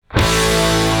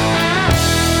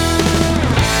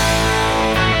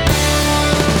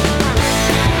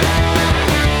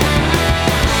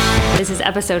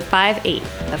episode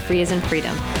 5.8 of Free as in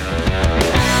Freedom.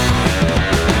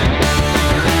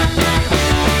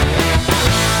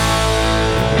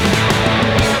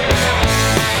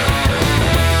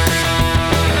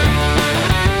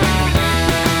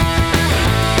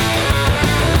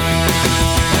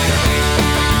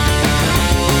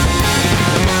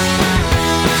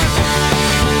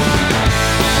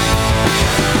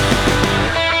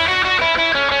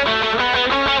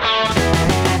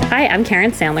 Hi, I'm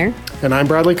Karen Sandler. And I'm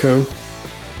Bradley Kuhn.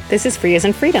 This is Free as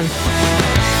in Freedom.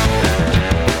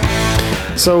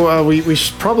 So we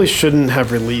probably shouldn't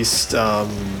have released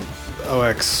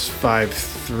OX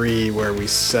 5.3 where we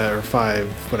said, or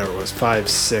 5, whatever it was,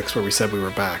 5.6 where we said we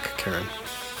were back, Karen.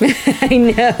 I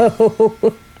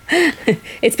know.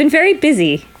 It's been very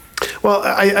busy. Well,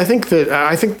 I think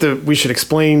that we should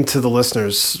explain to the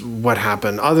listeners what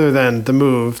happened. Other than the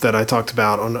move that I talked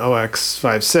about on OX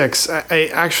 5.6, I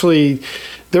actually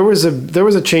there was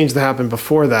a change that happened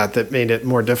before that made it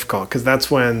more difficult, because that's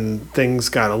when things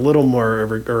got a little more, or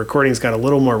recordings got a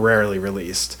little more rarely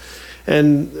released.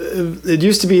 And it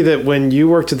used to be that when you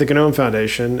worked at the GNOME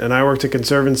Foundation and I worked at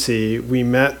Conservancy, we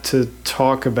met to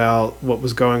talk about what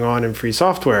was going on in free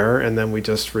software, and then we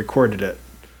just recorded it.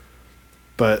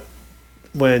 But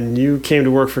when you came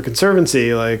to work for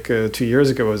Conservancy, like 2 years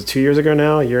ago, was it 2 years ago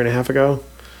now? A year and a half ago?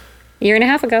 Year and a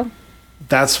half ago.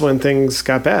 That's when things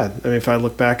got bad. I mean, if I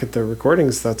look back at the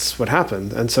recordings, that's what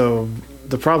happened. And so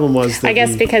the problem was that I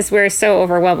guess because we're so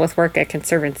overwhelmed with work at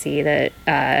Conservancy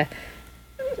that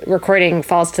recording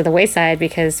falls to the wayside,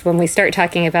 because when we start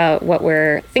talking about what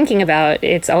we're thinking about,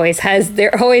 there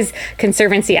are always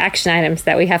Conservancy action items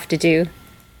that we have to do.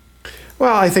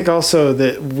 Well, I think also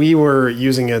that we were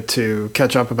using it to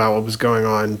catch up about what was going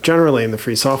on generally in the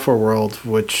free software world,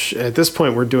 which at this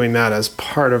point we're doing that as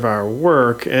part of our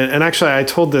work. And actually, I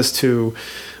told this to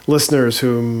listeners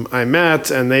whom I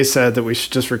met, and they said that we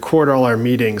should just record all our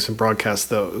meetings and broadcast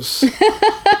those.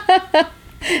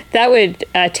 That would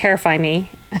terrify me.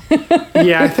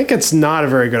 Yeah, I think it's not a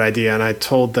very good idea. And I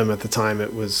told them at the time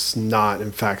it was not,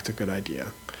 in fact, a good idea.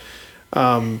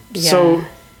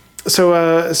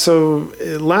 So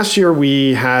last year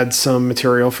we had some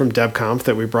material from DebConf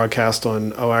that we broadcast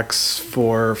on OX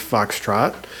for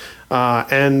Foxtrot.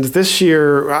 And this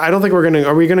year, are we going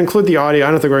to include the audio?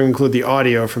 I don't think we're going to include the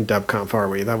audio from DebConf, are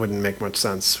we? That wouldn't make much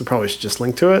sense. We probably should just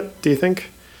link to it, do you think?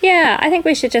 Yeah, I think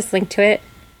we should just link to it.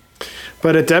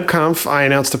 But at DebConf, I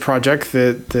announced a project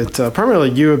that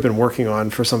primarily you have been working on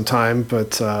for some time,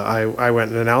 but I went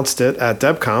and announced it at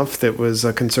DebConf. That was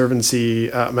a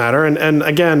Conservancy matter. And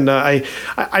again, I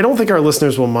don't think our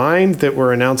listeners will mind that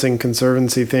we're announcing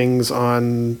Conservancy things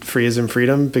on Free as in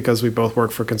Freedom, because we both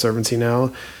work for Conservancy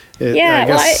now.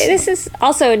 This is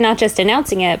also not just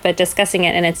announcing it, but discussing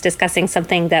it, and it's discussing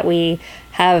something that we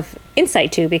have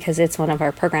insight to because it's one of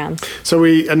our programs. So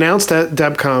we announced at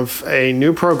DebConf a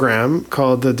new program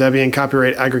called the Debian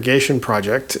Copyright Aggregation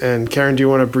Project. And Karen, do you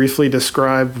want to briefly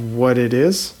describe what it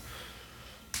is?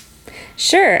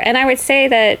 Sure. And I would say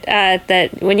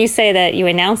that when you say that you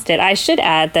announced it, I should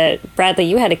add that, Bradley,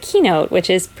 you had a keynote, which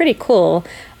is pretty cool.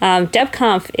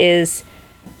 DebConf is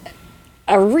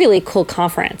a really cool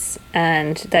conference,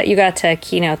 and that you got to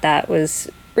keynote that was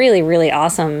really, really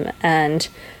awesome. And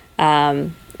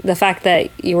the fact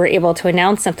that you were able to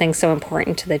announce something so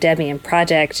important to the Debian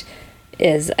project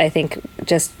is, I think,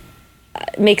 just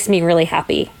makes me really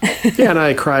happy. Yeah, and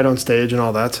I cried on stage and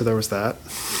all that, so there was that.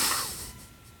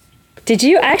 Did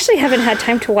you? I actually haven't had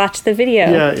time to watch the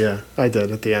video. Yeah, I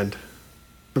did at the end.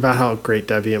 About how great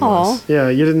Debian was. Yeah,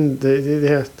 you didn't...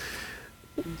 Yeah.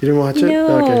 You didn't watch it?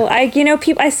 No,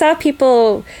 okay. I saw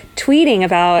people tweeting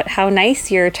about how nice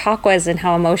your talk was and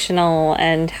how emotional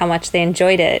and how much they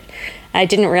enjoyed it. I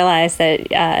didn't realize that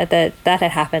that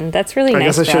had happened. That's really nice. I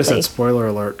guess I should have Bradley. said spoiler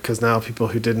alert, because now people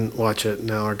who didn't watch it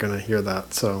now are going to hear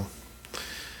that. So,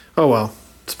 oh well,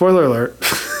 spoiler alert.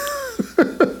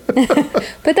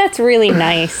 But that's really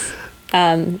nice.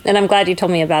 And I'm glad you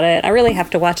told me about it. I really have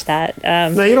to watch that.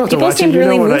 No, you don't have to watch it. You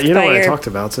know what I talked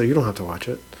about, so you don't have to watch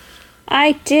it.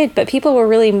 I did, but people were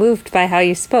really moved by how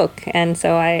you spoke, and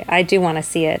so I do want to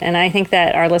see it, and I think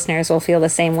that our listeners will feel the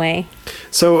same way.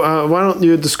 So why don't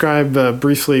you describe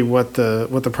briefly what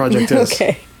the project is?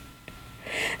 Okay.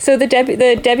 So the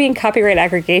Debian Copyright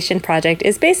Aggregation Project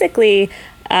is basically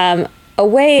a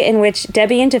way in which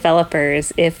Debian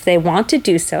developers, if they want to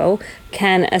do so,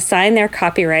 can assign their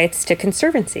copyrights to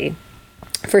Conservancy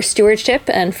for stewardship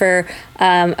and for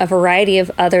a variety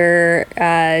of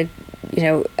other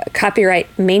copyright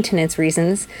maintenance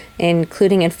reasons,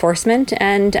 including enforcement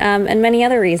and many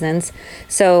other reasons.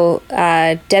 So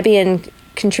Debian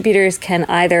contributors can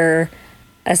either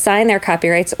assign their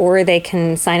copyrights, or they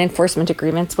can sign enforcement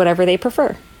agreements, whatever they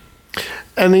prefer.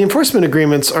 And the enforcement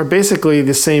agreements are basically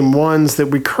the same ones that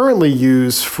we currently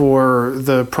use for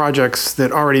the projects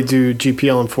that already do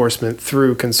GPL enforcement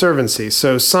through Conservancy.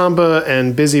 So Samba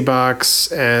and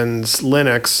BusyBox and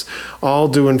Linux all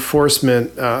do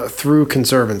enforcement through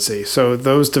Conservancy. So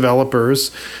those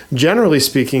developers, generally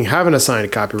speaking, haven't assigned a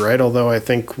copyright, although I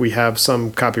think we have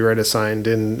some copyright assigned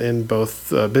in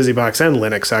both BusyBox and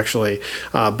Linux, actually.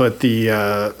 But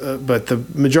the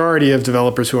majority of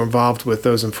developers who are involved with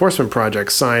those enforcement projects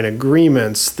sign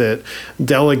agreements that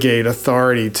delegate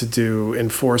authority to do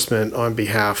enforcement on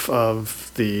behalf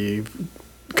of the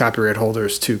copyright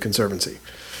holders to Conservancy.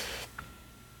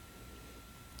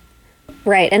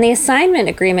 Right, and the assignment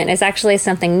agreement is actually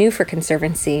something new for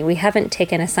Conservancy. We haven't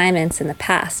taken assignments in the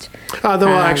past.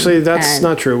 Actually, that's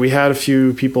not true. We had a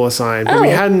few people assigned, but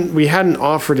we hadn't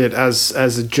offered it as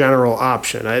a general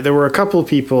option. There were a couple of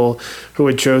people who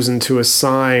had chosen to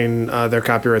assign their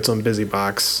copyrights on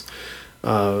BusyBox.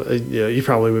 You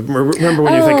probably would remember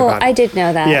when you think about it. I did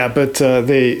know that. Yeah, but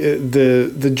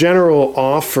the general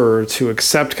offer to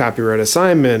accept copyright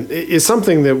assignment is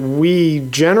something that we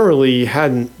generally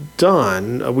hadn't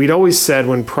done. We'd always said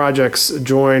when projects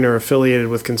join or affiliated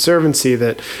with Conservancy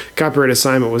that copyright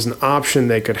assignment was an option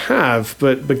they could have,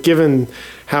 but given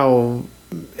how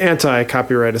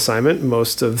anti-copyright assignment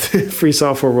most of the free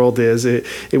software world is, it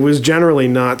was generally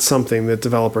not something that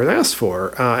developers asked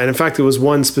for. And in fact, it was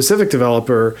one specific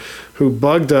developer who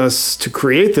bugged us to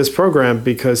create this program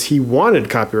because he wanted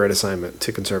copyright assignment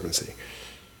to Conservancy.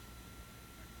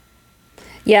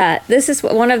 Yeah, this is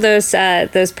one of those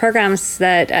programs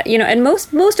that, and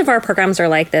most of our programs are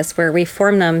like this, where we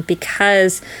form them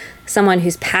because someone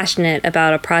who's passionate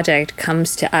about a project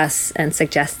comes to us and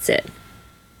suggests it.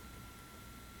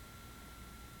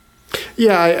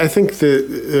 Yeah, I think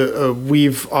that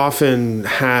we've often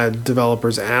had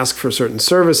developers ask for certain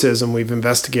services, and we've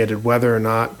investigated whether or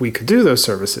not we could do those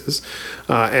services.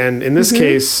 And in this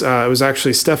case, it was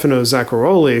actually Stefano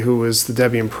Zaccaroli, who was the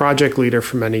Debian project leader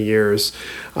for many years,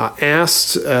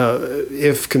 asked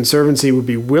if Conservancy would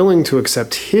be willing to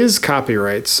accept his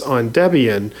copyrights on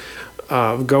Debian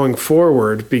going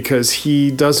forward, because he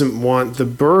doesn't want the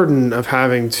burden of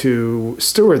having to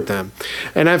steward them.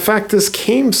 And in fact, this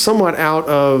came somewhat out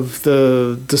of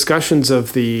the discussions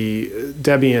of the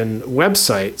Debian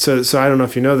website. So I don't know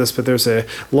if you know this, but there's a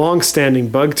long-standing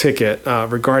bug ticket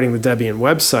regarding the Debian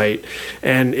website,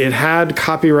 and it had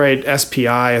copyright SPI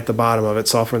at the bottom of it,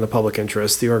 Software in the Public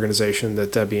Interest, the organization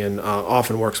that Debian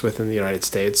often works with in the United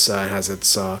States, has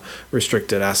its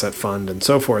restricted asset fund and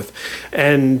so forth.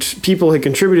 And people had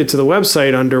contributed to the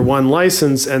website under one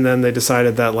license, and then they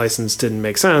decided that license didn't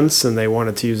make sense, and they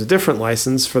wanted to use a different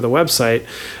license for the website,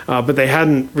 but they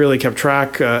hadn't really kept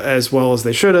track as well as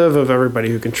they should have of everybody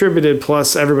who contributed,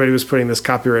 plus everybody was putting this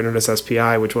copyright notice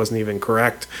SPI, which wasn't even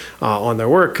correct on their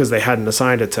work because they hadn't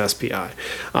assigned it to SPI.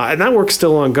 And that work's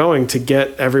still ongoing to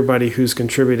get everybody who's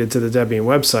contributed to the Debian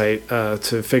website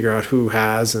to figure out who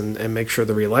has and make sure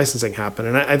the relicensing happened.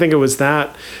 And I think it was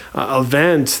that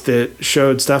event that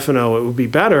showed Stefano it would be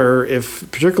better if,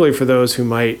 particularly for those who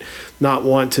might not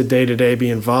want to day-to-day be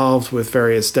involved with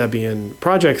various Debian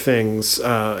project things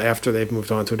after they've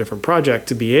moved on to a different project,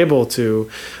 to be able to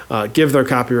give their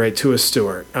copyright to a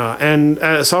steward. And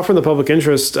Software in the Public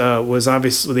Interest was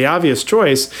obviously the obvious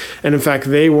choice, and in fact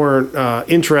they weren't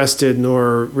interested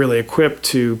nor really equipped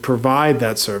to provide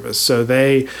that service. So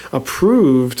they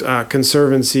approved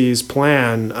Conservancy's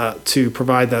plan to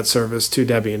provide that service to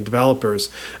Debian developers.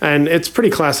 And it's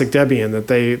pretty classic Debian that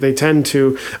they tend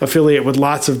to affiliate with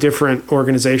lots of different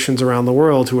organizations around the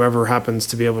world, whoever happens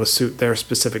to be able to suit their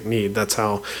specific need. That's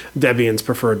how Debian's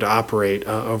preferred to operate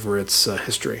over its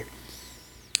history.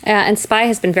 And SPI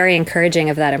has been very encouraging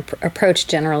of that approach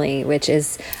generally, which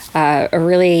is a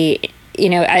really,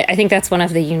 I think that's one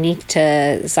of the unique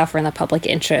to Software in the Public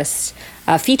Interest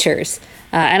features.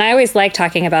 And I always like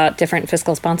talking about different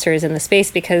fiscal sponsors in the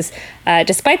space because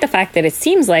despite the fact that it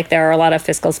seems like there are a lot of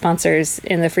fiscal sponsors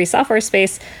in the free software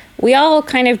space, we all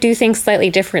kind of do things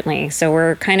slightly differently. So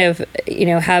we're kind of,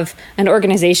 have an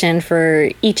organization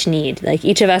for each need. Like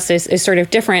each of us is sort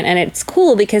of different. And it's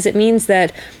cool because it means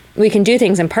that we can do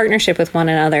things in partnership with one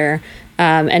another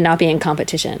and not be in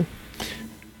competition.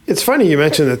 It's funny you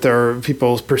mentioned that there are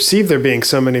people perceive there being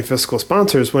so many fiscal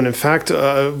sponsors when in fact,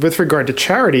 with regard to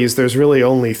charities, there's really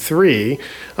only three.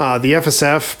 The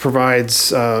FSF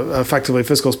provides effectively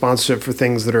fiscal sponsorship for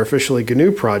things that are officially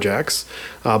GNU projects,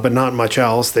 but not much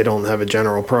else. They don't have a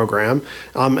general program.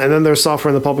 And then there's Software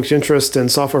in the Public Interest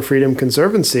and Software Freedom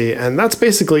Conservancy, and that's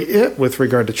basically it with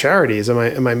regard to charities.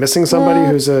 Am I missing somebody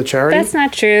who's a charity? That's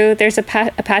not true. There's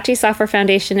Apache Software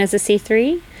Foundation as a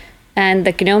C3. And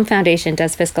the GNOME Foundation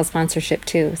does fiscal sponsorship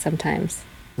too sometimes.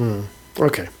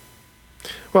 Okay.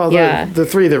 Well, the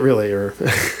three that really are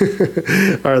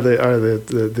are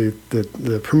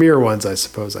the premier ones, I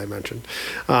suppose I mentioned.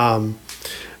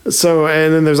 So,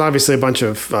 and then there's obviously a bunch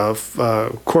of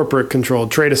corporate-controlled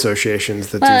trade associations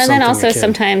that do something. And then also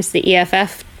sometimes the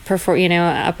EFF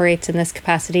operates in this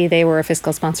capacity. They were a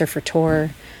fiscal sponsor for Tor.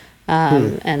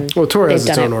 And Tor has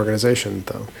its own organization,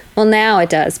 though. Well, now it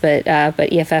does, but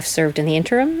EFF served in the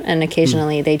interim, and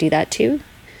occasionally they do that too.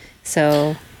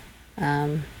 So,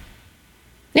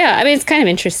 it's kind of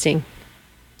interesting.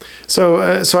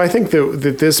 So I think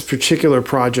that this particular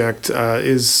project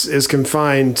is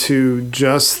confined to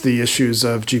just the issues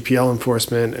of GPL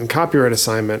enforcement and copyright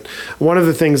assignment. One of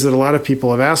the things that a lot of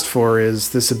people have asked for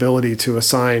is this ability to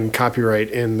assign copyright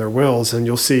in their wills. And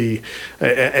you'll see,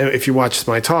 if you watch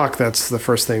my talk, that's the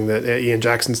first thing that Ian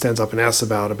Jackson stands up and asks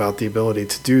about the ability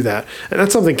to do that. And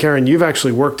that's something, Karen, you've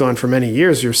actually worked on for many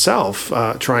years yourself,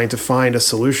 trying to find a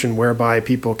solution whereby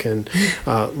people can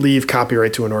leave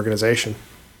copyright to an organization.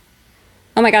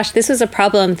 Oh my gosh, this was a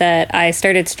problem that I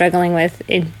started struggling with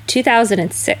in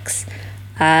 2006.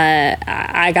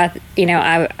 I got,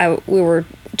 we were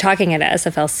talking at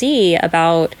SFLC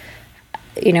about,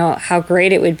 how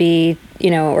great it would be,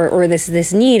 or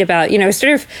this need about,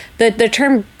 sort of the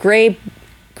term gray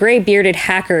bearded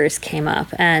hackers came up,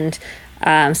 and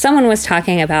someone was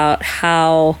talking about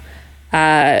how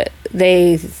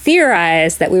they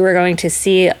theorized that we were going to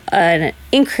see an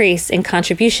increase in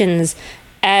contributions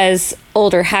as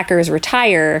older hackers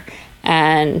retire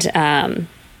and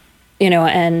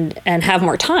and have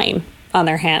more time on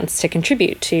their hands to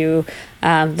contribute to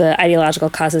the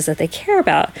ideological causes that they care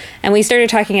about. And we started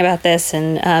talking about this,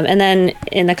 and then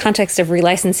in the context of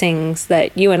relicensings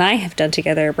that you and I have done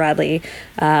together, Bradley,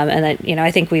 and that I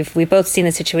think we've both seen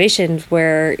the situation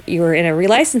where you were in a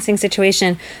relicensing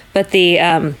situation, but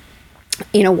the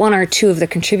one or two of the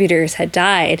contributors had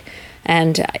died.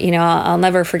 And, I'll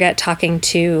never forget talking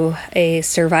to a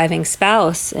surviving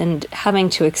spouse and having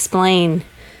to explain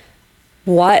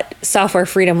what software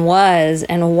freedom was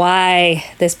and why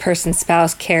this person's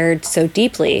spouse cared so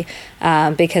deeply.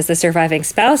 Because the surviving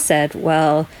spouse said,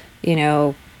 well,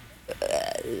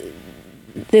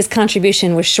 this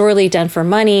contribution was surely done for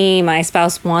money. My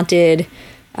spouse wanted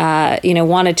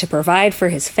to provide for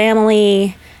his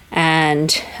family.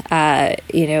 And,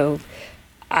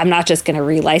 I'm not just going to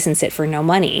relicense it for no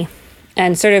money.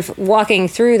 And sort of walking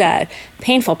through that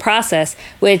painful process,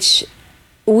 which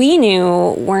we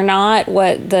knew were not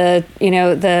what the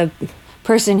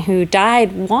person who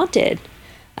died wanted.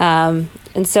 And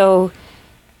so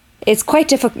it's quite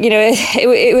difficult,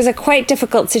 it was a quite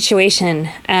difficult situation.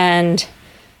 And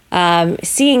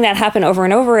seeing that happen over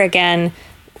and over again,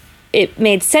 it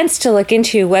made sense to look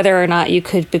into whether or not you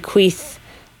could bequeath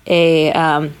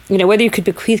whether you could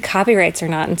bequeath copyrights or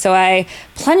not. And so I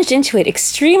plunged into it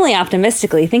extremely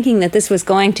optimistically, thinking that this was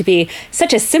going to be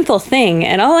such a simple thing.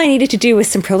 And all I needed to do was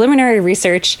some preliminary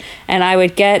research, and I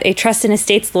would get a trust and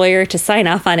estates lawyer to sign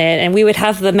off on it, and we would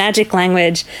have the magic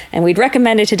language, and we'd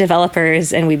recommend it to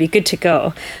developers, and we'd be good to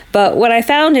go. But what I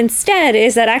found instead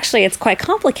is that actually it's quite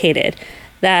complicated,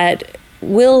 that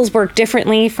wills work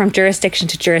differently from jurisdiction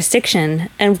to jurisdiction,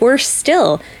 and worse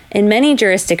still, in many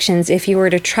jurisdictions, if you were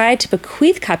to try to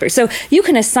bequeath copyright. So you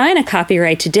can assign a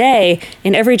copyright today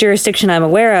in every jurisdiction I'm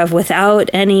aware of without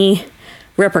any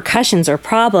repercussions or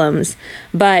problems.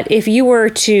 But if you were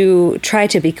to try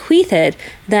to bequeath it,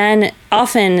 then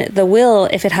often the will,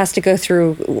 if it has to go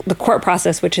through the court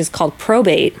process, which is called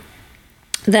probate,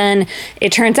 then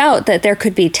it turns out that there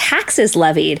could be taxes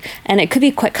levied, and it could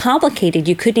be quite complicated.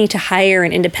 You could need to hire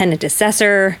an independent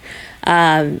assessor.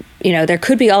 There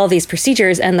could be all of these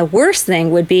procedures, and the worst thing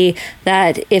would be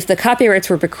that if the copyrights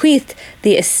were bequeathed,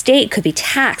 the estate could be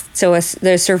taxed. So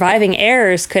the surviving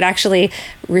heirs could actually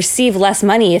receive less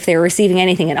money if they were receiving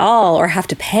anything at all, or have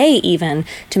to pay even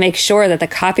to make sure that the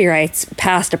copyrights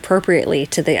passed appropriately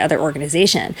to the other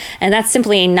organization. And that's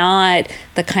simply not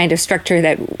the kind of structure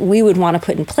that we would want to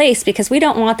put in place, because we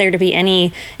don't want there to be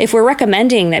any, if we're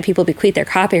recommending that people bequeath their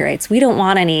copyrights, we don't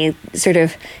want any sort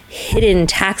of hidden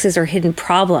taxes or hidden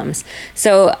problems systems.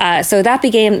 So that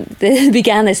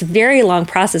began this very long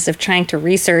process of trying to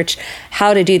research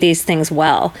how to do these things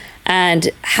well. And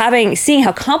seeing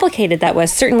how complicated that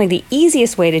was, certainly the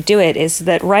easiest way to do it is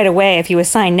that right away, if you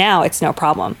assign now, it's no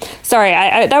problem. Sorry,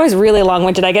 that was really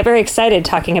long-winded. I get very excited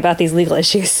talking about these legal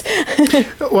issues.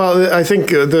 Well, I think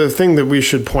the thing that we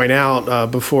should point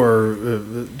out before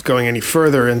going any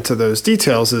further into those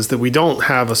details is that we don't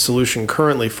have a solution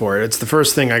currently for it. It's the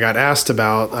first thing I got asked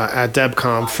about at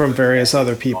DebConf from various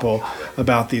other people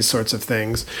about these sorts of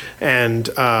things, and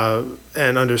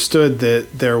understood that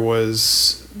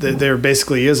there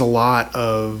basically is a lot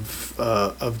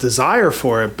of desire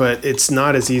for it, but it's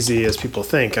not as easy as people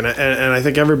think. And I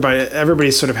think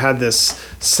everybody sort of had this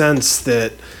sense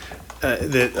that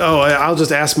I'll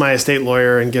just ask my estate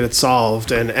lawyer and get it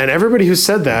solved. And everybody who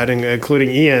said that, including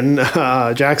Ian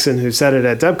Jackson, who said it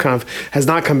at DebConf, has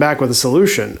not come back with a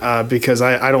solution because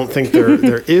I don't think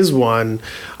there is one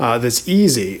that's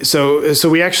easy. So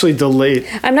we actually delayed.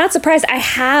 I'm not surprised.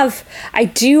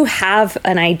 I do have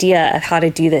an idea of how to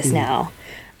do this now,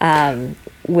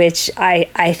 which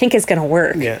I think is going to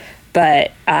work. Yeah.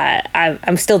 But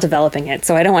I'm still developing it,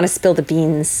 so I don't want to spill the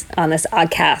beans on this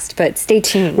oddcast. But stay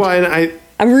tuned. Well, and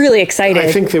I'm really excited.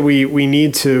 I think that we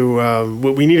needed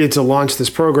to launch this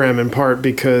program in part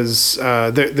because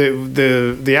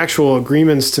the actual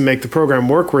agreements to make the program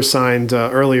work were signed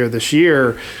earlier this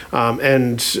year,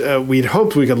 and we'd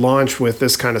hoped we could launch with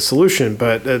this kind of solution.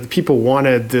 But people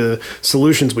wanted the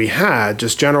solutions we had,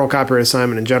 just general copyright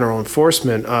assignment and general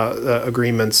enforcement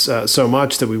agreements, so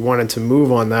much that we wanted to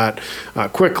move on that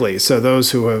quickly. So those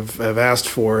who have asked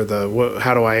for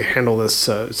how do I handle this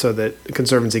so that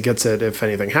Conservancy gets it if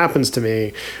anything happens to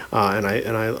me, and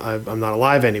I'm not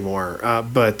alive anymore.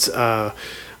 But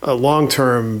long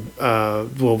term,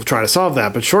 we'll try to solve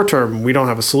that. But short term, we don't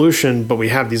have a solution. But we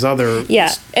have these other.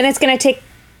 Yeah, and it's going to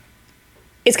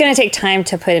take time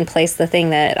to put in place the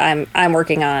thing that I'm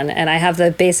working on, and I have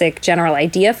the basic general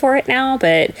idea for it now.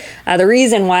 But the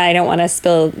reason why I don't want to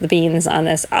spill the beans on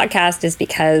this podcast is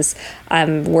because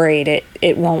I'm worried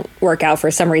it won't work out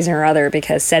for some reason or other,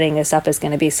 because setting this up is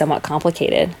going to be somewhat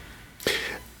complicated.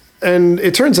 And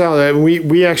it turns out that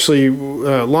we actually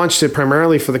launched it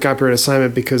primarily for the copyright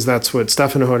assignment because that's what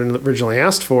Stefano had originally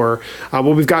asked for.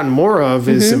 What we've gotten more of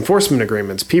is enforcement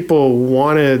agreements. People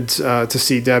wanted to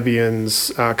see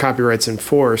Debian's copyrights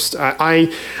enforced. I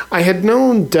had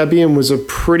known Debian was a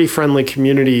pretty friendly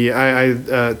community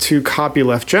to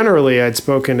copyleft generally. I'd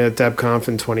spoken at DebConf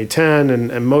in 2010,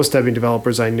 and most Debian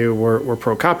developers I knew were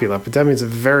pro-copyleft. But Debian's a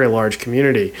very large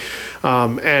community.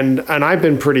 And I've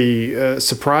been pretty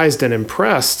surprised and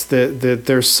impressed that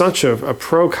there's such a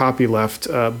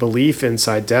pro-copyleft belief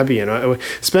inside Debian.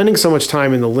 Spending so much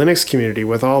time in the Linux community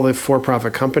with all the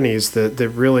for-profit companies that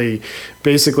really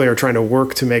basically are trying to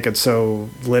work to make it so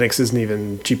Linux isn't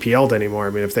even GPL'd anymore. I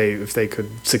mean, if they could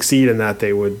succeed in that,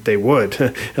 they would.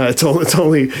 It's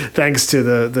only thanks to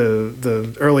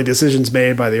the early decisions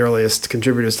made by the earliest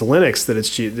contributors to Linux that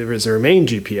it's remained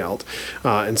GPL'd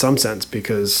in some sense,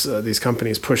 because these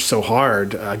companies push so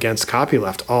hard against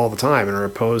copyleft all the time and are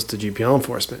opposed to GPL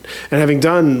enforcement. And having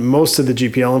done most of the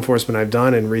GPL enforcement I've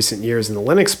done in recent years in the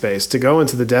Linux space, to go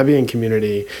into the Debian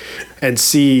community and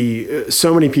see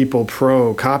so many people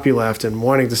pro-copyleft and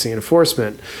wanting to see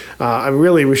enforcement,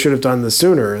 we should have done this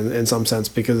sooner in some sense,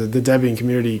 because the Debian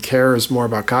community cares more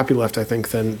about copyleft, I think,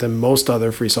 than most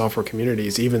other free software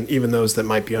communities, even those that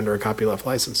might be under a copyleft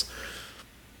license.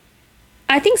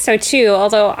 I think so too,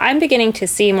 although I'm beginning to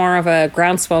see more of a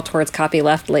groundswell towards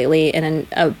copyleft lately in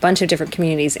a bunch of different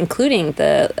communities, including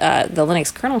the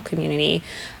Linux kernel community.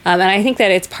 And I think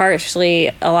that it's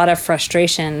partially a lot of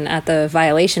frustration at the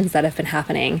violations that have been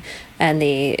happening, and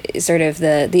the sort of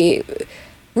the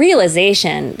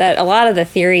realization that a lot of the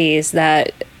theories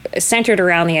that centered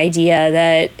around the idea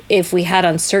that if we had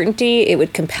uncertainty, it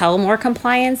would compel more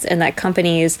compliance, and that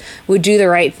companies would do the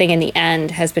right thing in the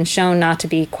end, has been shown not to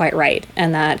be quite right.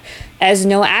 And that as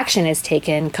no action is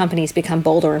taken, companies become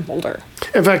bolder and bolder.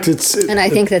 In fact, it's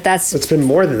been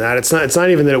more than that. It's not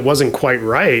even that it wasn't quite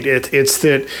right. It's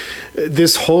that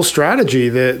this whole strategy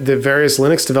that various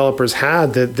Linux developers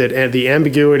had, that the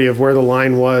ambiguity of where the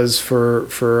line was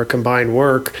for a combined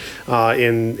work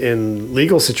in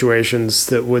legal situations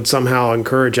that would somehow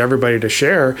encourage everybody to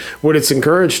share. What it's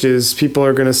encouraged is people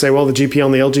are going to say, well, the GPL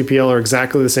and the LGPL are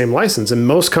exactly the same license, and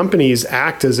most companies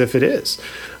act as if it is.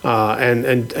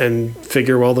 And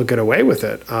figure, well, they'll get away with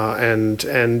it. And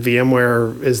VMware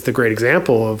is the great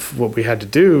example of what we had to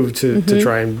do to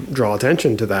try and draw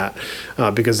attention to that,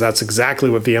 because that's exactly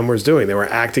what VMware is doing. They were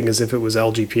acting as if it was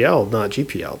LGPL, not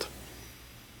GPL.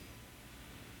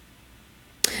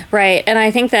 Right. And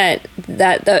I think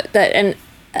and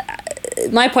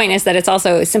my point is that it's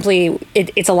also simply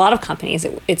it's a lot of companies.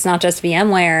 It's not just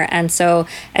VMware, and so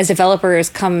as developers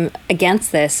come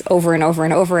against this over and over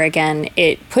and over again,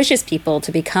 it pushes people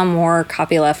to become more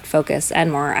copyleft focused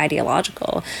and more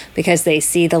ideological because they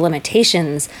see the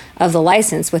limitations of the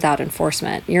license without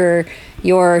enforcement.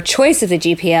 Your choice of the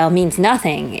GPL means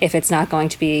nothing if it's not going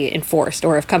to be enforced,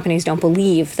 or if companies don't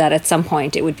believe that at some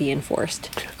point it would be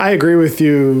enforced. I agree with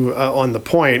you on the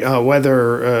point,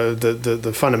 whether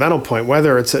the fundamental point,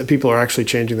 whether it's people are actually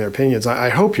changing their opinions. I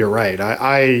hope you're right.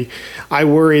 I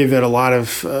worry that a lot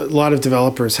of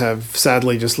developers have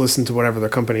sadly just listened to whatever their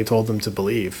company told them to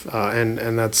believe,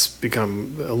 and that's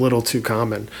become a little too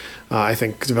common. I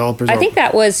think developers. I think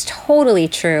that was totally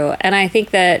true, and I think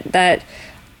that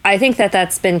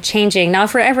that's been changing, not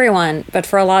for everyone, but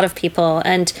for a lot of people.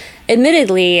 And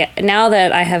admittedly, now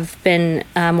that I have been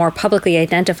more publicly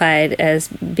identified as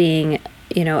being,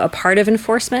 a part of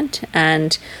enforcement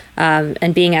and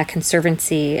being at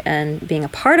Conservancy and being a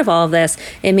part of all of this,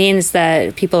 it means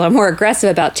that people are more aggressive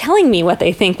about telling me what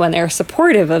they think when they're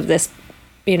supportive of this,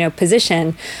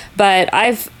 position. But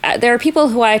there are people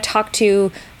who I talked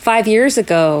to 5 years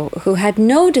ago who had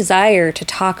no desire to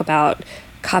talk about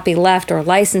copyleft or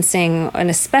licensing, and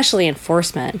especially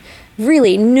enforcement.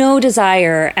 Really no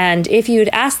desire. And if you'd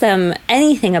ask them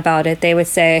anything about it, they would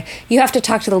say, you have to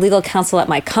talk to the legal counsel at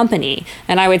my company.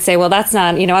 And I would say, well, that's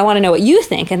not, I want to know what you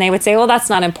think. And they would say, well, that's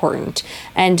not important.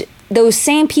 And those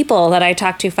same people that I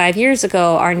talked to 5 years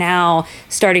ago are now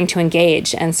starting to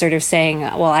engage and sort of saying,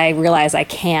 well, I realize I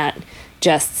can't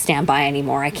just stand by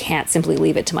anymore. I can't simply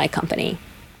leave it to my company.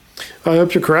 I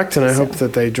hope you're correct, and I hope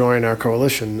that they join our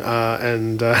coalition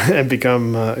and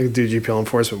become do GPL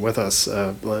enforcement with us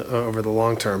over the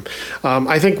long term.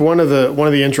 I think one of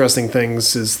the interesting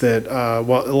things is that a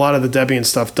lot of the Debian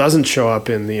stuff doesn't show up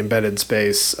in the embedded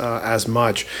space as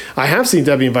much. I have seen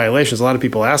Debian violations. A lot of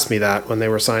people asked me that when they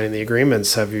were signing the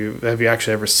agreements. Have you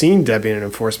actually ever seen Debian in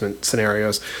enforcement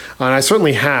scenarios? And I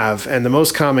certainly have. And the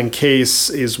most common case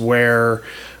is where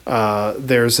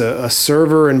there's a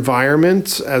server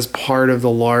environment as part of the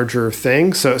larger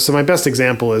thing. So my best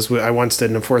example is I once did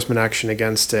an enforcement action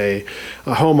against a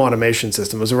home automation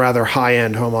system. It was a rather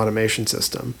high-end home automation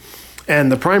system.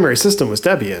 And the primary system was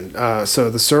Debian. So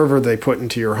the server they put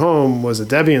into your home was a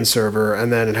Debian server,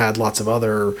 and then it had lots of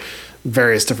other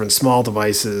various different small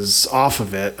devices off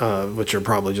of it, which are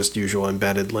probably just usual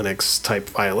embedded Linux type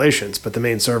violations. But the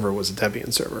main server was a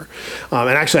Debian server. And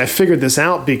actually, I figured this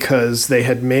out because they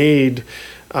had made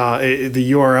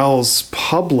the URLs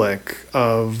public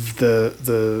of the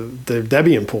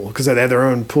Debian pool, because they had their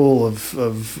own pool of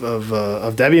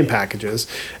Debian packages.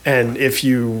 And if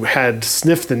you had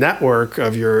sniffed the network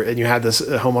and you had this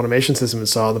home automation system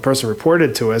installed, the person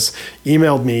reported to us,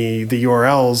 emailed me the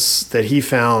URLs that he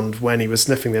found when he was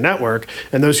sniffing the network,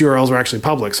 and those URLs were actually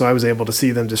public. So I was able to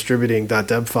see them distributing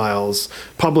 .deb files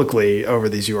publicly over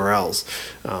these URLs.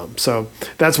 So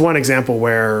that's one example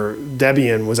where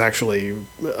Debian was actually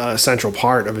a central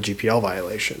part of a GPL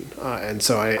violation. And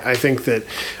so I think that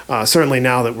certainly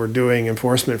now that we're doing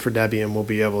enforcement for Debian, we'll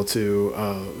be able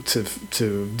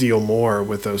to deal more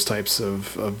with those types of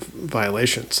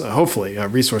violations, hopefully,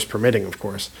 resource permitting, of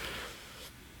course.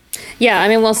 Yeah, I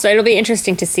mean, it'll be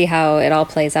interesting to see how it all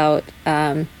plays out.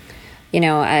 I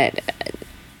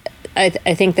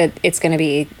think that it's going to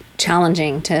be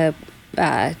challenging to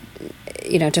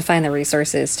to find the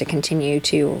resources to continue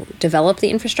to develop the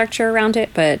infrastructure around it.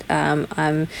 But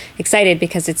I'm excited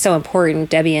because it's so important.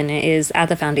 Debian is at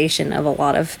the foundation of a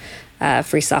lot of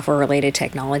free software related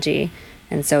technology.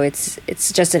 And so it's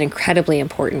just an incredibly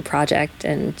important project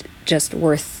and just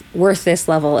worth this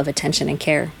level of attention and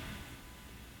care.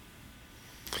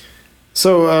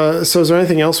 So is there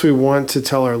anything else we want to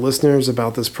tell our listeners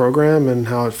about this program and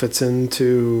how it fits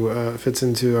into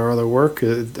our other work?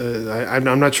 I'm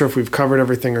not sure if we've covered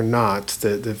everything or not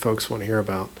that folks want to hear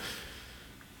about.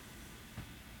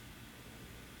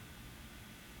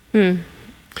 Well,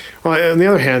 on the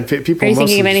other hand, people. Are you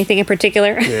thinking of anything in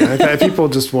particular? Yeah, people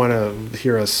just want to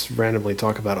hear us randomly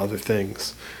talk about other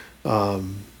things.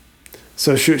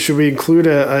 So should we include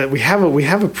we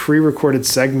have a pre-recorded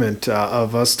segment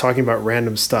of us talking about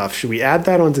random stuff. Should we add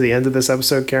that onto the end of this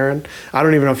episode, Karen? I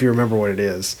don't even know if you remember what it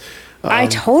is. I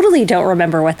totally don't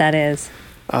remember what that is.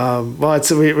 Well,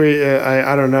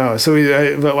 I don't know.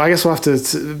 So but I guess we'll have to.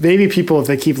 Maybe people, if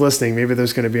they keep listening, maybe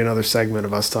there's going to be another segment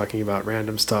of us talking about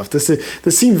random stuff. This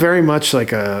seemed very much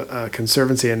like a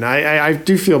conservancy, and I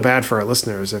do feel bad for our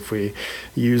listeners if we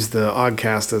use the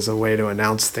Oggcast as a way to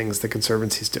announce things the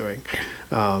conservancy's doing.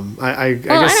 I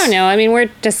guess, I don't know. I mean, we're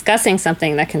discussing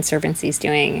something that conservancy's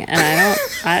doing, and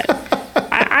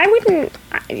I wouldn't.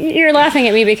 You're laughing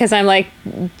at me because I'm like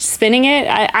spinning it.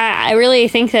 I really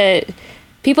think that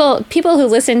people who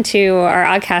listen to our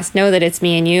Oddcast know that it's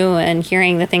me and you, and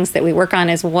hearing the things that we work on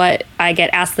is what I get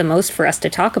asked the most for us to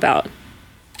talk about.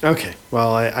 Okay.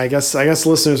 Well, I guess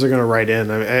listeners are going to write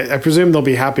in. I presume they'll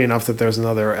be happy enough that there's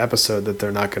another episode that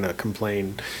they're not going to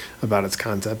complain about its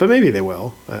content, but maybe they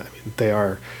will. I mean, they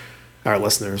are our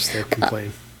listeners. They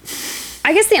complain.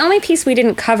 I guess the only piece we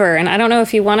didn't cover, and I don't know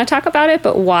if you want to talk about it,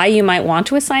 but why you might want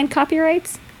to assign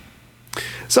copyrights?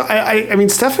 So I mean,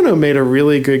 Stefano made a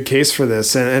really good case for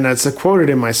this, and it's quoted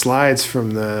in my slides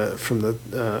from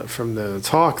the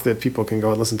talk that people can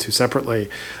go and listen to separately.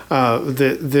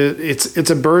 It's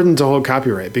a burden to hold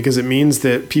copyright because it means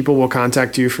that people will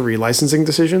contact you for relicensing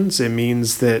decisions. It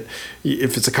means that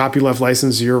if it's a copyleft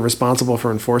license, you're responsible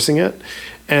for enforcing it.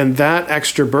 And that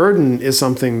extra burden is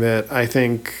something that I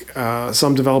think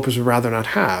some developers would rather not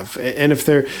have. And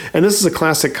this is a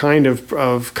classic kind of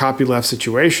copyleft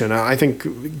situation. I think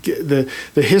the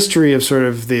history of sort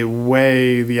of the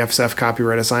way the FSF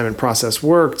copyright assignment process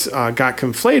worked got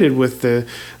conflated with the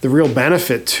real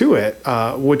benefit to it,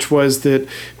 which was that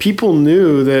people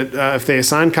knew that if they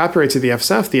assigned copyright to the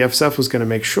FSF was going to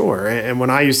make sure. And when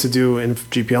I used to do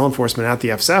GPL enforcement at the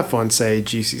FSF on, say,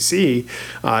 GCC,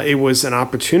 it was an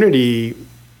opportunity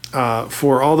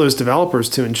for all those developers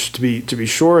to be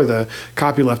sure the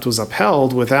copyleft was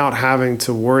upheld without having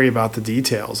to worry about the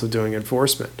details of doing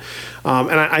enforcement.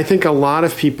 And I think a lot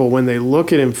of people, when they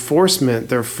look at enforcement,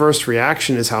 their first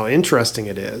reaction is how interesting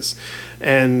it is.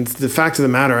 And the fact of the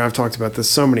matter, I've talked about this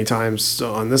so many times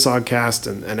on this Oddcast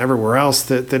and everywhere else,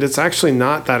 that it's actually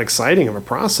not that exciting of a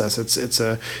process. It's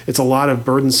a lot of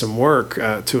burdensome work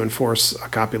to enforce a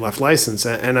copyleft license.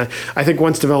 And I think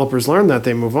once developers learn that,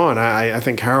 they move on. I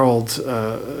think Harold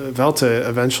Velta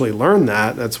eventually learned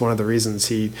that. That's one of the reasons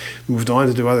he moved on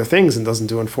to do other things and doesn't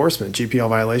do enforcement.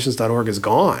 GPLviolations.org is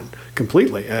gone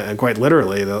completely, and quite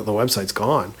literally, the website's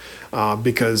gone.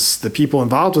 Because the people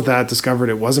involved with that discovered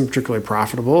it wasn't particularly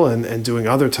profitable, and doing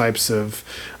other types of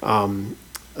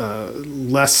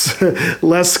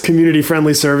less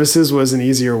community-friendly services was an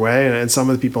easier way, and some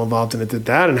of the people involved in it did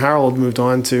that. And Harold moved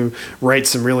on to write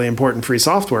some really important free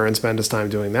software and spend his time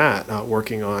doing that,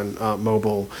 working on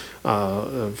mobile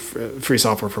free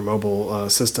software for mobile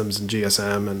systems and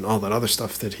GSM and all that other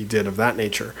stuff that he did of that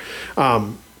nature.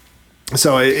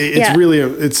 So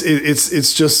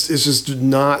it's just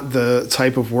not the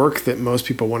type of work that most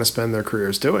people want to spend their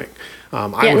careers doing.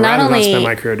 I would rather not spend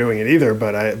my career doing it either,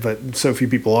 but so few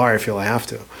people are, I feel I have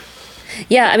to.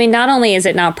 Yeah, I mean, not only is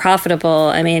it not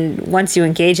profitable, I mean, once you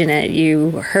engage in it,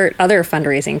 you hurt other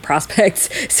fundraising prospects.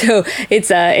 So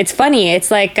it's funny. It's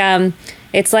like the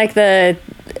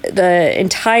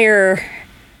entire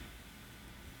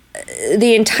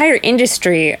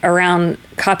industry around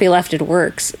copylefted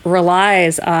works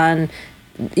relies on,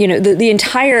 the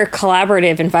entire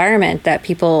collaborative environment that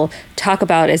people talk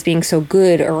about as being so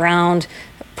good around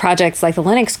projects like the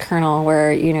Linux kernel,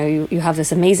 where you have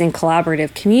this amazing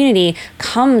collaborative community,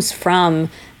 comes from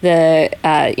the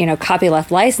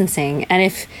copyleft licensing. And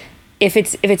if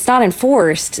it's not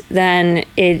enforced, then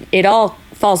it all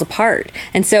falls apart.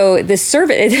 And so this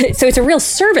service, so it's a real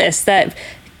service that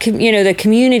the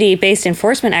community-based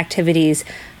enforcement activities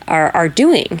are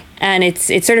doing, and it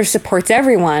sort of supports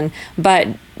everyone, but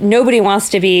nobody wants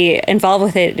to be involved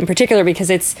with it in particular because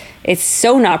it's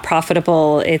so not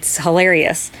profitable. It's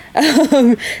hilarious.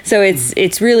 So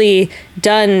it's really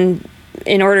done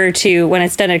in order to, when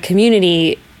it's done in a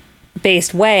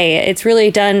community-based way, it's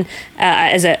really done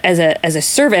as a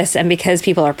service, and because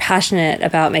people are passionate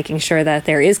about making sure that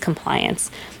there is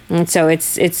compliance. And so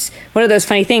it's one of those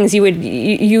funny things.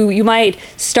 You might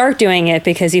start doing it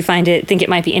because you think it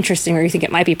might be interesting, or you think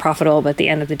it might be profitable, but at the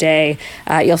end of the day,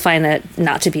 you'll find that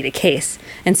not to be the case.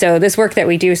 And so this work that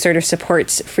we do sort of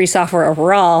supports free software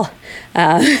overall,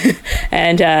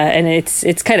 and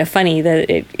it's kind of funny that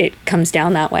it comes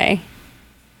down that way.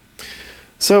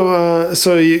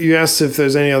 So you asked if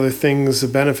there's any other things, the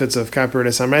benefits of copyright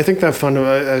assignment. I think that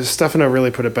Stefano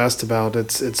really put it best about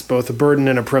it's both a burden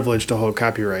and a privilege to hold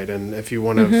copyright. And if you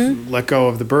want to let go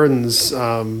of the burdens,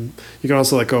 you can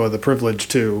also let go of the privilege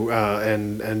too,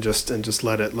 and just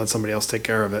let somebody else take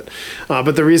care of it.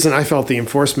 But the reason I felt the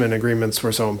enforcement agreements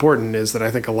were so important is that I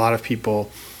think a lot of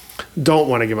people don't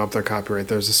want to give up their copyright.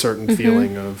 There's a certain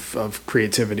feeling of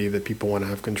creativity that people want to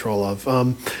have control of.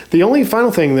 The only final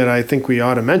thing that I think we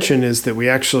ought to mention is that we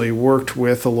actually worked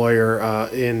with a lawyer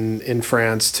in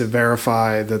France to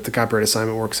verify that the copyright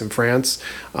assignment works in France.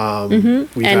 And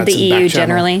the EU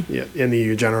generally. Yeah, in the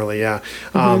EU generally, yeah.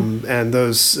 And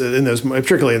those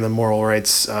particularly in the moral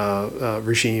rights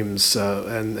regimes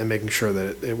and making sure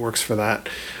that it works for that.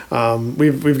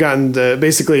 We've gotten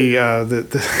basically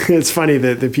it's funny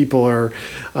that the people are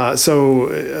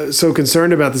so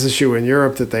concerned about this issue in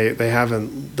Europe that they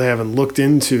haven't looked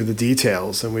into the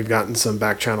details, and we've gotten some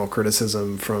back channel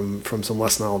criticism from some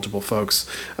less knowledgeable folks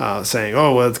saying,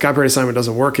 oh well, the copyright assignment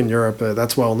doesn't work in Europe.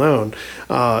 That's well known.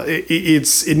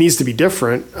 It needs to be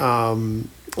different.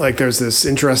 Like there's this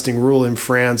interesting rule in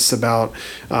France about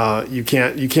you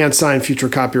can't sign future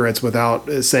copyrights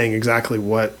without saying exactly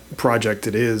what project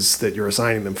it is that you're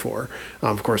assigning them for.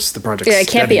 Of course, the project it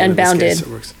can't be unbounded.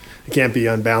 It can't be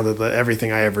unbounded.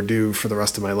 Everything I ever do for the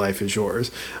rest of my life is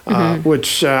yours.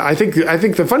 Which I think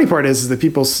the funny part is that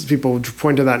people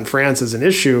point to that in France as an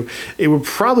issue. It would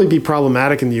probably be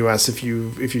problematic in the U.S. if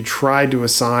you tried to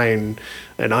assign.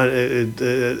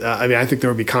 I think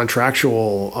there would be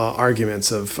contractual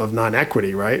arguments of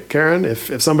non-equity, right, Karen?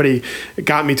 If somebody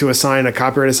got me to assign a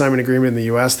copyright assignment agreement in the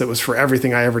U.S. that was for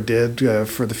everything I ever did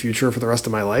for the future, for the rest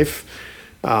of my life.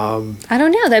 I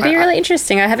don't know. That'd be really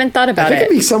interesting. I haven't thought about it. I think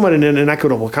it'd be somewhat an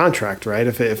inequitable contract, right?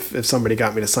 If somebody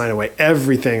got me to sign away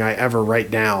everything I ever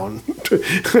write down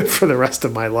for the rest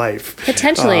of my life.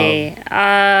 Potentially.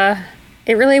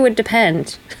 It really would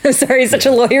depend. Sorry, such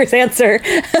a lawyer's answer.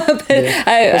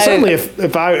 Certainly,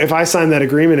 if I signed that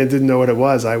agreement and didn't know what it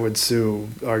was, I would sue,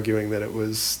 arguing that it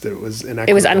was inequitable.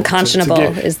 It was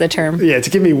unconscionable, is the term. Yeah, to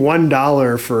give me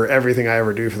 $1 for everything I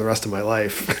ever do for the rest of my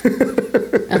life.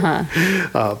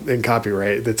 In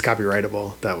copyright, that's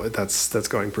copyrightable. That's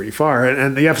going pretty far.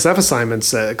 And the FSF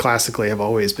assignments classically have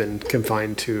always been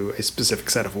confined to a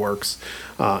specific set of works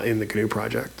in the GNU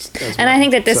project. And I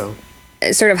think that this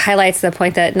sort of highlights the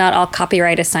point that not all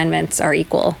copyright assignments are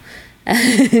equal.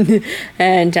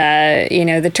 And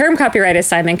the term copyright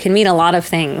assignment can mean a lot of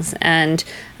things. And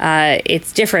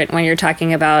it's different when you're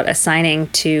talking about assigning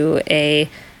to a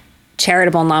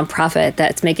charitable nonprofit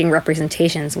that's making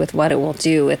representations with what it will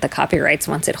do with the copyrights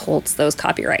once it holds those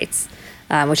copyrights,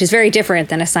 which is very different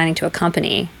than assigning to a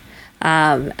company.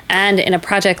 And in a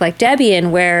project like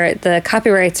Debian, where the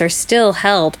copyrights are still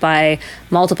held by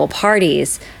multiple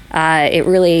parties, it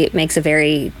really makes a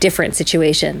very different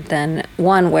situation than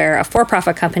one where a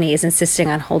for-profit company is insisting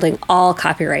on holding all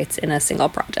copyrights in a single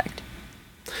project.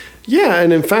 Yeah,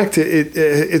 and in fact,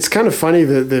 it's kind of funny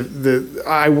that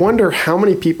I wonder how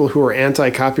many people who are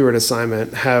anti-copyright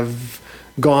assignment have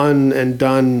gone and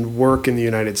done work in the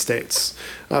United States.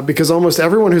 Because almost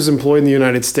everyone who's employed in the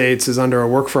United States is under a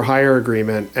work-for-hire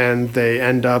agreement, and they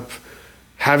end up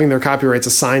having their copyrights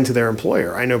assigned to their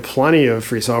employer. I know plenty of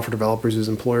free software developers whose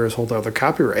employers hold other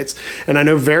copyrights. And I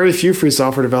know very few free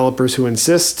software developers who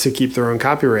insist to keep their own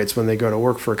copyrights when they go to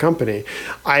work for a company.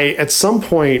 I, at some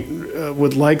point,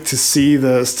 would like to see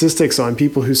the statistics on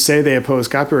people who say they oppose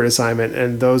copyright assignment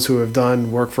and those who have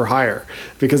done work for hire,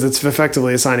 because it's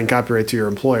effectively assigning copyright to your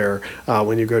employer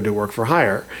when you go to work for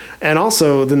hire. And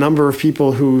also the number of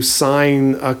people who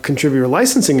sign a contributor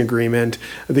licensing agreement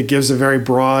that gives a very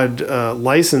broad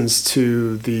license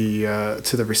to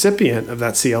the recipient of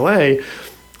that CLA,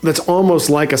 that's almost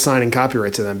like assigning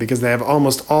copyright to them, because they have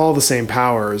almost all the same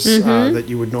powers that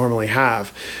you would normally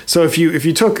have. So if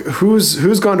you took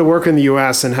who's gone to work in the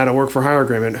U.S. and had a work for hire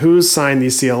agreement, who's signed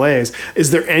these CLAs,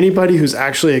 is there anybody who's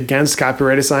actually against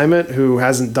copyright assignment who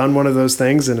hasn't done one of those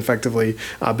things and effectively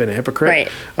been a hypocrite?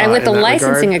 Right. And with the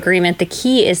licensing agreement, the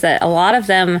key is that a lot of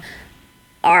them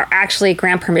are actually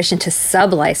grant permission to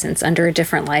sub-license under a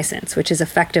different license, which is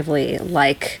effectively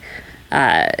like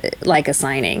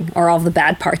assigning, or all the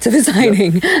bad parts of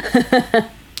assigning.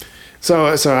 Yep. So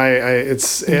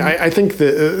I think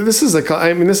that this is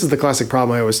the classic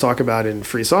problem I always talk about in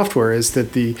free software, is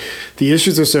that the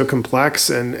issues are so complex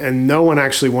and no one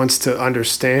actually wants to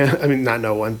understand. I mean, not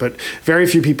no one, but very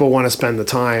few people want to spend the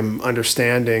time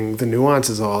understanding the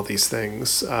nuances of all these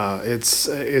things.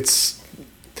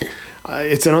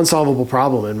 It's an unsolvable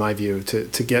problem, in my view,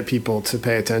 to get people to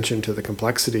pay attention to the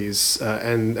complexities,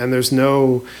 and there's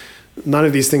no none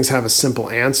of these things have a simple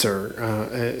answer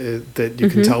that you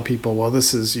can tell people, well,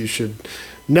 you should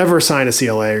never sign a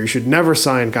CLA, or you should never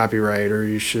sign copyright, or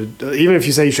you should, even if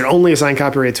you say you should only assign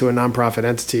copyright to a nonprofit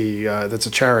entity that's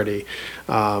a charity,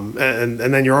 and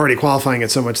then you're already qualifying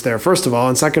it so much there, first of all.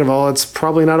 And second of all, it's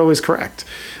probably not always correct.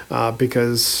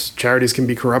 Because charities can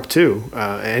be corrupt too.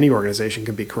 Any organization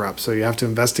can be corrupt. So you have to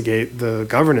investigate the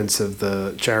governance of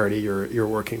the charity you're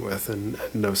working with and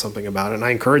know something about it. And I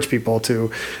encourage people who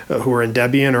are in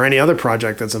Debian or any other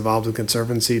project that's involved with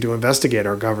Conservancy to investigate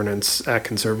our governance at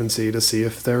Conservancy to see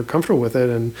if they're comfortable with it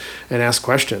and ask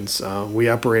questions. We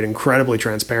operate incredibly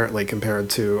transparently compared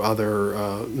to other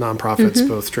nonprofits,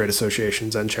 both trade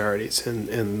associations and charities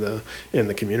in the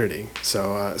community.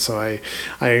 So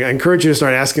I encourage you to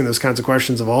start asking those kinds of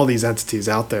questions of all these entities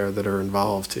out there that are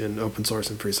involved in open source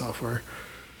and free software.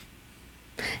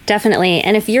 Definitely.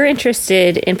 And if you're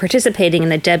interested in participating in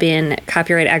the Debian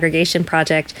copyright aggregation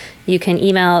project, you can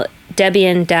email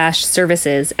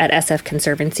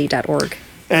debian-services@sfconservancy.org.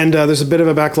 And there's a bit of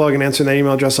a backlog in answering that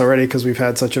email address already because we've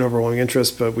had such an overwhelming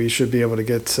interest, but we should be able to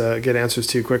get answers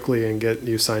to you quickly and get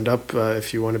you signed up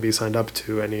if you want to be signed up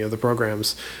to any of the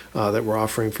programs that we're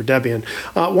offering for Debian.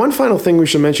 One final thing we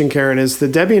should mention, Karen, is the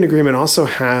Debian agreement also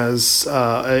has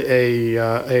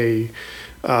an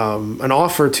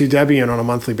offer to Debian on a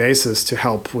monthly basis to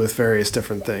help with various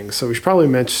different things. So we should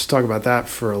probably talk about that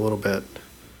for a little bit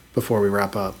before we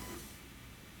wrap up.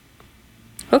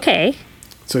 Okay.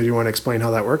 So do you want to explain how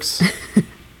that works?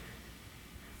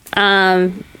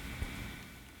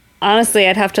 Honestly,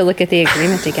 I'd have to look at the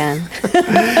agreement again.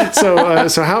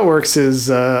 So how it works is...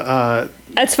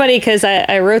 That's funny because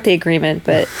I wrote the agreement,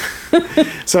 but...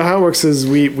 So how it works is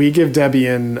we give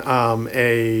Debian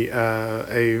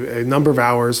a number of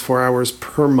hours, 4 hours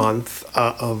per month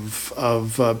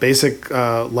of basic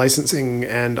licensing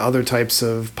and other types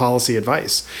of policy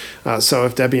advice. So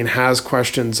if Debian has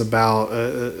questions about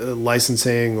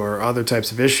licensing or other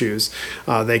types of issues,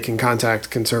 they can contact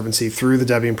Conservancy through the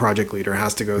Debian project leader. It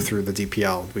has to go through the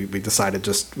DPL. We decided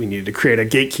we needed to create a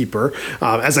gatekeeper.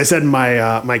 As I said in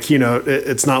my keynote,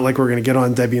 it's not like we're going to get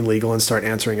on Debian Legal and start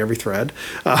answering every thread.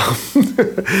 But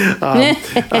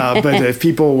if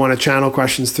people want to channel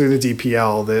questions through the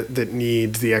DPL that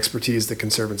need the expertise that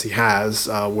Conservancy has,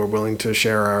 we're willing to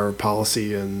share our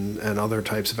policy and other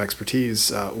types of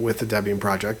expertise with the Debian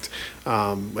project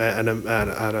at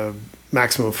a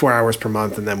maximum of 4 hours per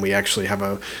month, and then we actually have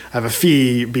a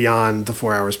fee beyond the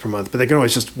 4 hours per month. But they can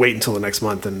always just wait until the next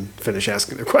month and finish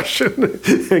asking their question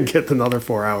and get another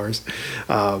 4 hours.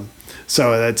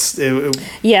 So that's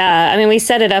yeah. I mean, we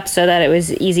set it up so that it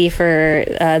was easy for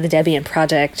the Debian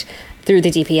project through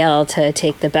the DPL to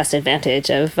take the best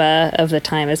advantage of the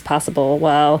time as possible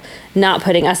while not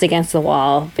putting us against the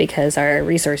wall because our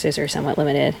resources are somewhat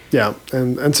limited. Yeah,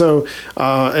 and so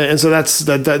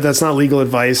that's not legal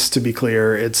advice, to be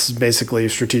clear. It's basically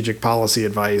strategic policy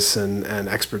advice and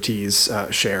expertise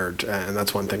shared, and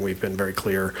that's one thing we've been very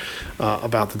clear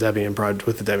about the Debian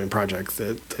with the Debian project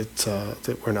that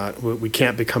we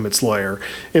can't become its lawyer,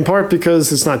 in part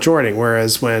because it's not joining.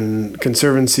 Whereas when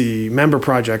Conservancy member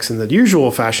projects in the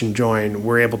usual fashion join,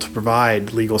 we're able to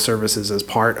provide legal services as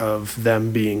part of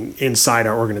them being inside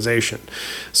our organization.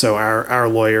 So our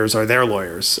lawyers are their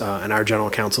lawyers, and our general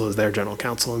counsel is their general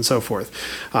counsel, and so forth.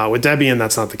 With Debian,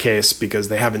 that's not the case because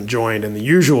they haven't joined in the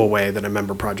usual way that a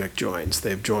member project joins.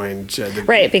 They've joined...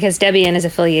 right, because Debian is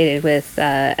affiliated with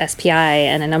SPI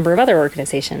and a number of other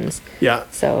organizations. Yeah.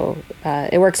 So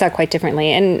it works out quite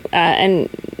differently. And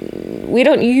we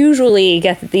don't usually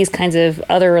get these kinds of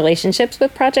other relationships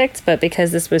with projects, but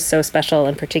because this was so special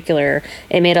in particular,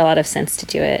 it made a lot of sense to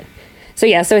do it. So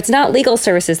yeah, so it's not legal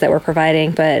services that we're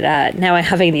providing, but now I'm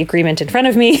having the agreement in front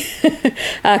of me,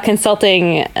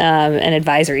 consulting and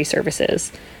advisory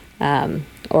services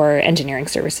or engineering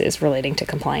services relating to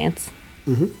compliance.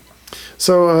 Mm-hmm.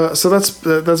 So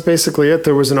that's basically it.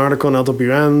 There was an article in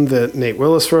LWN that Nate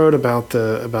Willis wrote about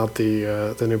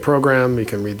the new program. You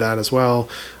can read that as well.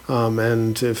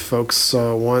 And if folks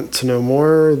want to know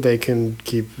more, they can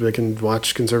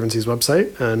watch Conservancy's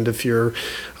website. And if you're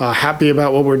happy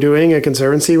about what we're doing at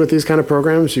Conservancy with these kind of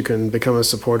programs, you can become a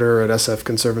supporter at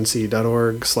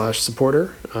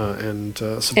sfconservancy.org/supporter and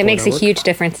support. It makes a huge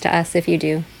difference to us if you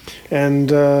do.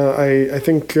 And I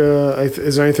think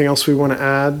is there anything else we want to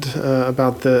add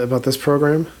about this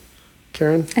program,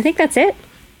 Karen? I think that's it.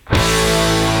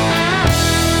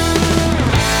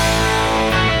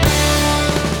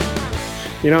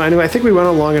 Anyway, I think we went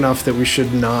on long enough that we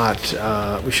should not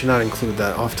include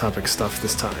that off-topic stuff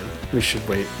this time. We should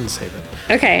wait and save it.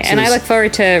 Okay, and I look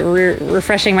forward to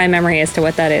refreshing my memory as to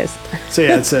what that is. So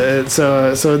yeah,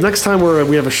 so next time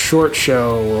we have a short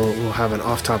show, we'll have an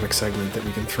off-topic segment that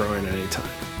we can throw in at any time.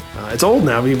 It's old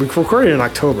now. We recorded in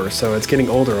October, so it's getting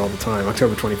older all the time.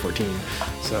 October 2014.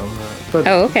 So,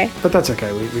 okay. But that's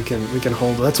okay. We can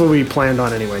hold. That's what we planned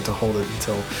on anyway, to hold it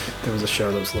until there was a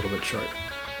show that was a little bit short.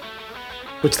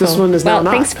 Which this one is now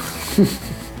not.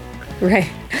 Right.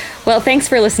 Well, thanks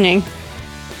for listening.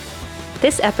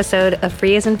 This episode of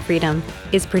Free as in Freedom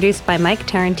is produced by Mike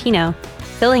Tarantino,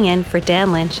 filling in for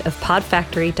Dan Lynch of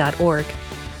podfactory.org.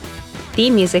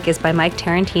 Theme music is by Mike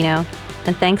Tarantino,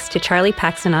 and thanks to Charlie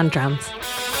Paxton on drums.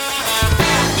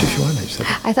 If you want, I said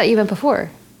that. I thought you went before.